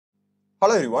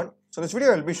Hello everyone. So this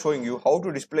video I will be showing you how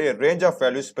to display a range of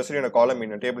values especially in a column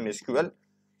in a table in SQL.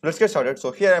 So let's get started.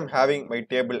 So here I am having my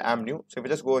table amnew. So if I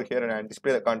just go over here and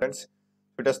display the contents,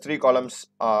 it has three columns,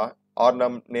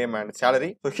 ornum, name and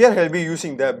salary. So here I will be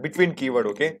using the between keyword.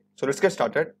 Okay. So let's get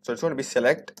started. So it's going to be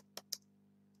select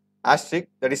asterisk,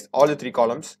 that is all the three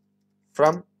columns,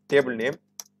 from table name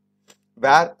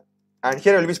where, and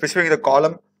here I will be specifying the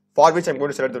column for which I'm going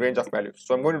to select the range of values.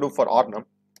 So I'm going to do for ornum.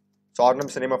 So ornum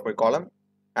is the name of my column,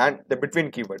 and the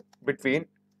between keyword, between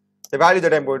the value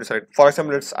that I'm going to select. For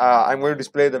example, I'm going to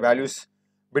display the values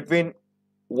between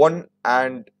 1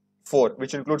 and 4,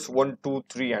 which includes 1, 2,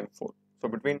 3 and 4. So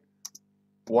between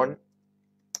 1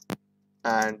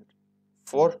 and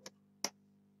 4.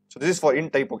 So this is for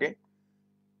int type, okay.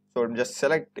 So I'm just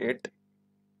select it,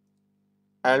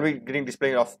 and I'll be getting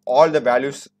displaying of all the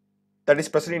values that is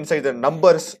present inside the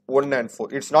numbers 1 and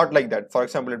 4. It's not like that. For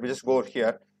example, let me just go over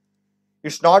here.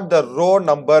 It's not the row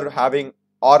number having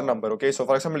or number, okay. So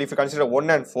for example, if you consider 1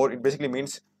 and 4, it basically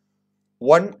means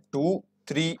 1, 2,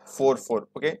 3, 4, 4,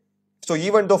 okay. So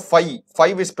even though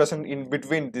 5 is present in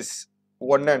between this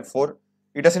 1 and 4,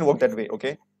 it doesn't work that way,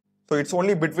 okay. So it's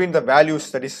only between the values,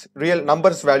 that is real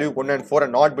numbers value 1 and 4,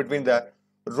 and not between the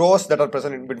rows that are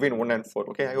present in between 1 and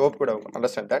 4, okay. I hope you could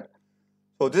understand that.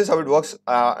 So this is how it works,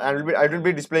 and I will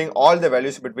be displaying all the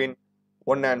values between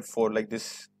 1 and 4 like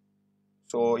this.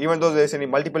 So even though there is any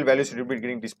multiple values, it will be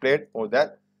getting displayed over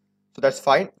there. So that's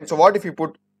fine. So what if you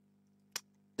put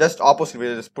just opposite, we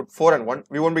just put 4 and 1,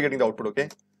 we won't be getting the output, okay.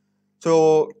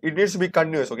 So it needs to be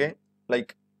continuous, okay,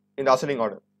 like in the ascending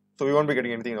order. So we won't be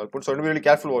getting anything in output. So you need to be really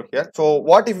careful over here. So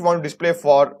what if you want to display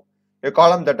for a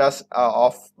column that has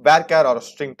of varchar or a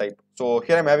string type? So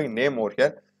here I'm having name over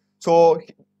here. So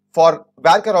for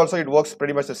varchar also it works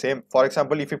pretty much the same. For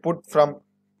example, if you put from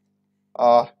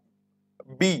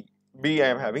B I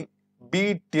am having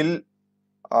B till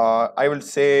I will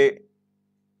say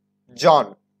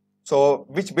John. So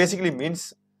which basically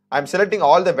means I'm selecting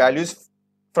all the values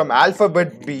from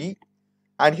alphabet B,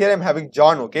 and here I'm having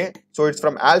John, okay. So it's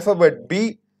from alphabet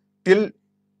B till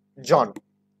John,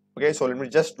 okay. So let me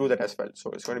just do that as well.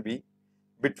 So it's going to be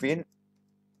between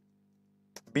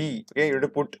B, okay. You need to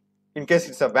put, in case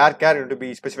it's a varchar, you need to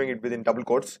be specifying it within double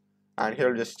quotes, and here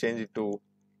I'll just change it to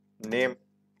name,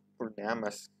 put name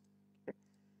as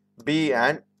B,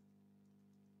 and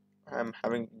I'm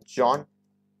having John.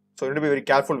 So you need to be very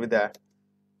careful with the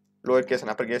lowercase and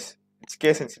uppercase. It's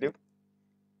case sensitive.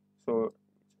 So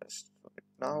just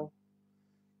now.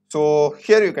 So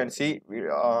here you can see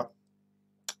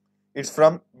it's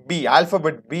from B,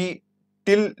 alphabet B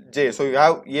till J. So you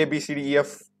have A, B, C, D, E,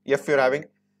 F. F you're having,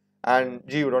 and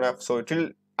G you don't have. So till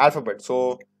alphabet.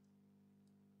 So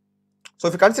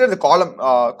if you consider the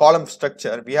column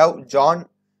structure, we have John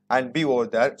and B over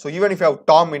there. So even if you have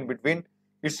Tom in between,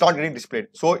 it's not getting displayed.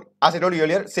 So as I told you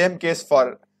earlier, same case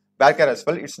for varchar as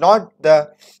well. It's not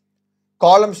the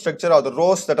column structure or the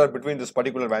rows that are between those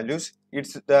particular values.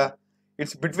 It's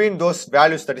between those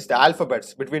values, that is the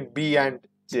alphabets between B and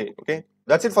J. Okay,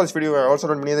 that's it for this video. I also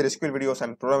done many other SQL videos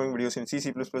and programming videos in C,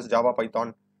 C++, Java,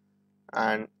 Python,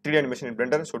 and 3D animation in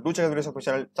Blender. So do check out the videos of my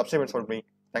channel, subscribe and support me.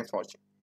 Thanks for watching.